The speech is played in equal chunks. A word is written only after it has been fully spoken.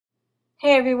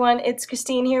Hey everyone, it's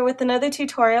Christine here with another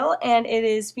tutorial, and it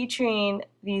is featuring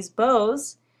these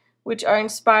bows which are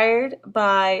inspired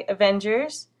by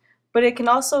Avengers, but it can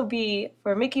also be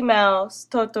for Mickey Mouse,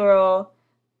 Totoro,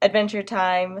 Adventure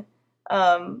Time,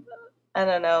 um, I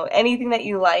don't know, anything that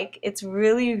you like. It's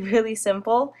really, really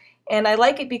simple, and I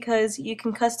like it because you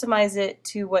can customize it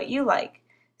to what you like.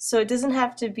 So it doesn't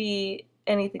have to be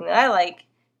anything that I like.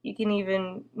 You can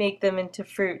even make them into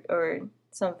fruit or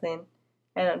something.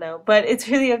 I don't know, but it's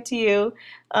really up to you,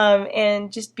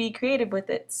 and just be creative with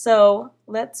it. So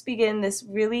let's begin this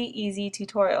really easy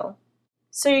tutorial.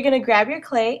 So you're going to grab your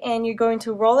clay and you're going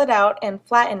to roll it out and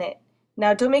flatten it.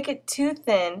 Now don't make it too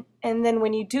thin, and then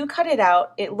when you do cut it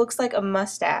out, it looks like a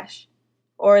mustache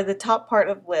or the top part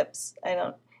of lips. I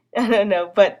don't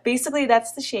know, but basically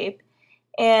that's the shape.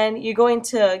 And you're going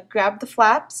to grab the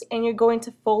flaps and you're going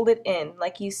to fold it in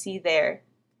like you see there.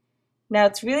 Now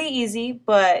it's really easy,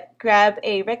 but grab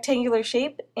a rectangular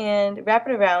shape and wrap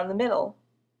it around the middle.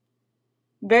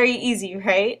 Very easy,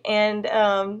 right? And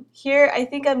here I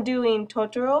think I'm doing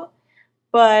Totoro,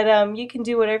 but you can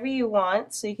do whatever you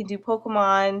want. So you can do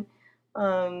Pokemon, I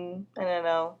don't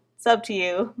know, it's up to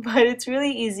you, but it's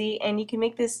really easy and you can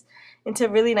make this into a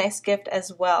really nice gift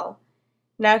as well.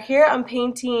 Now here I'm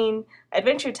painting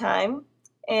Adventure Time,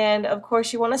 and of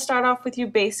course you want to start off with your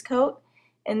base coat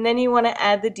and then you want to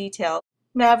add the detail.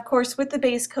 Now, of course, with the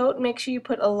base coat, make sure you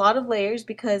put a lot of layers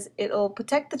because it'll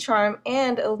protect the charm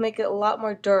and it'll make it a lot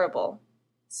more durable.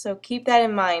 So keep that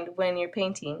in mind when you're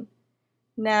painting.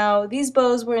 Now, these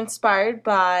bows were inspired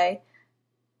by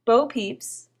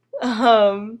Peeps,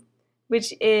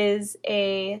 which is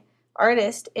a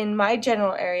artist in my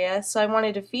general area, so I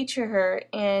wanted to feature her,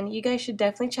 and you guys should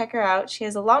definitely check her out. She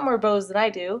has a lot more bows than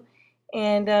I do,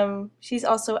 and she's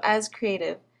also as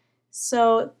creative.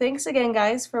 So thanks again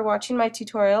guys for watching my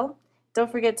tutorial. Don't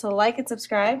forget to like and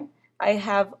subscribe. I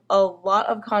have a lot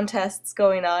of contests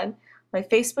going on, my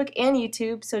Facebook and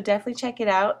YouTube, so definitely check it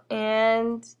out,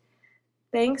 and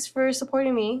thanks for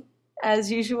supporting me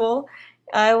as usual.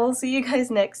 I will see you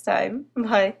guys next time.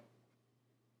 Bye.